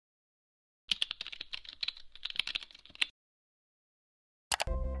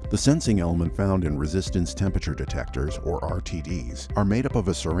The sensing element found in resistance temperature detectors, or RTDs, are made up of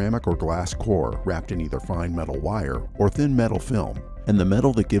a ceramic or glass core wrapped in either fine metal wire or thin metal film. And the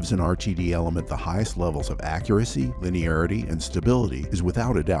metal that gives an RTD element the highest levels of accuracy, linearity, and stability is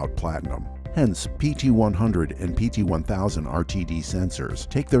without a doubt platinum. Hence, PT100 and PT1000 RTD sensors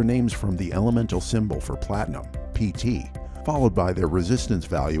take their names from the elemental symbol for platinum, PT, followed by their resistance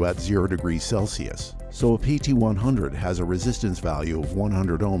value at 0 degrees Celsius. So a PT100 has a resistance value of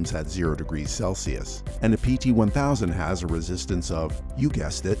 100 ohms at 0 degrees Celsius, and a PT1000 has a resistance of, you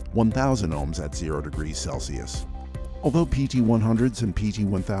guessed it, 1000 ohms at 0 degrees Celsius. Although PT100s and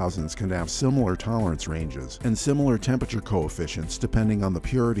PT1000s can have similar tolerance ranges and similar temperature coefficients depending on the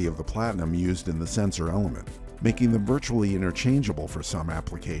purity of the platinum used in the sensor element, making them virtually interchangeable for some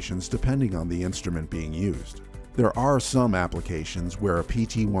applications depending on the instrument being used. There are some applications where a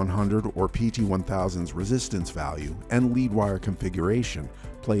PT100 or PT1000's resistance value and lead wire configuration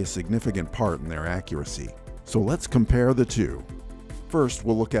play a significant part in their accuracy. So let's compare the two. First,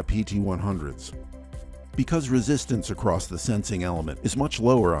 we'll look at PT100s. Because resistance across the sensing element is much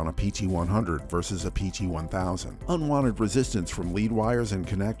lower on a PT100 versus a PT1000, unwanted resistance from lead wires and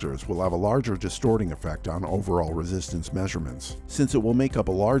connectors will have a larger distorting effect on overall resistance measurements, since it will make up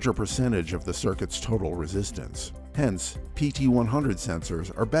a larger percentage of the circuit's total resistance. Hence, PT100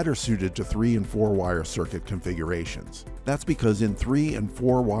 sensors are better suited to 3 and 4 wire circuit configurations. That's because in 3 and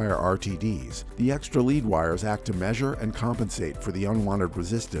 4 wire RTDs, the extra lead wires act to measure and compensate for the unwanted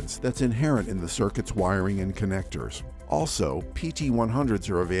resistance that's inherent in the circuit's wiring and connectors. Also, PT100s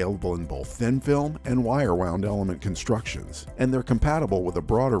are available in both thin film and wire wound element constructions, and they're compatible with a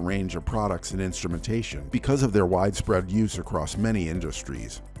broader range of products and instrumentation because of their widespread use across many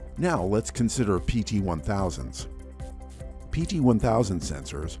industries. Now let's consider PT1000s. PT1000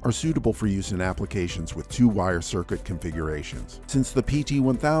 sensors are suitable for use in applications with 2-wire circuit configurations. Since the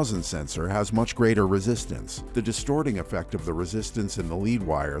PT1000 sensor has much greater resistance, the distorting effect of the resistance in the lead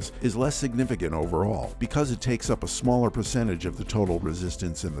wires is less significant overall because it takes up a smaller percentage of the total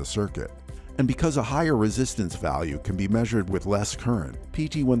resistance in the circuit. And because a higher resistance value can be measured with less current,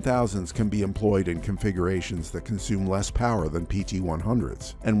 PT1000s can be employed in configurations that consume less power than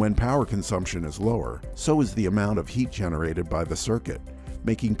PT100s. And when power consumption is lower, so is the amount of heat generated by the circuit,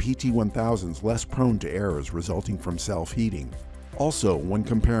 making PT1000s less prone to errors resulting from self-heating. Also, when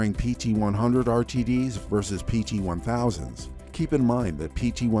comparing PT100 RTDs versus PT1000s, keep in mind that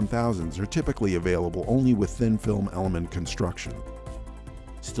PT1000s are typically available only with thin film element construction.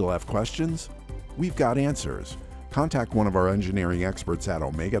 Still have questions? We've got answers. Contact one of our engineering experts at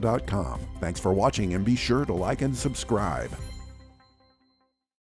omega.com. Thanks for watching and be sure to like and subscribe.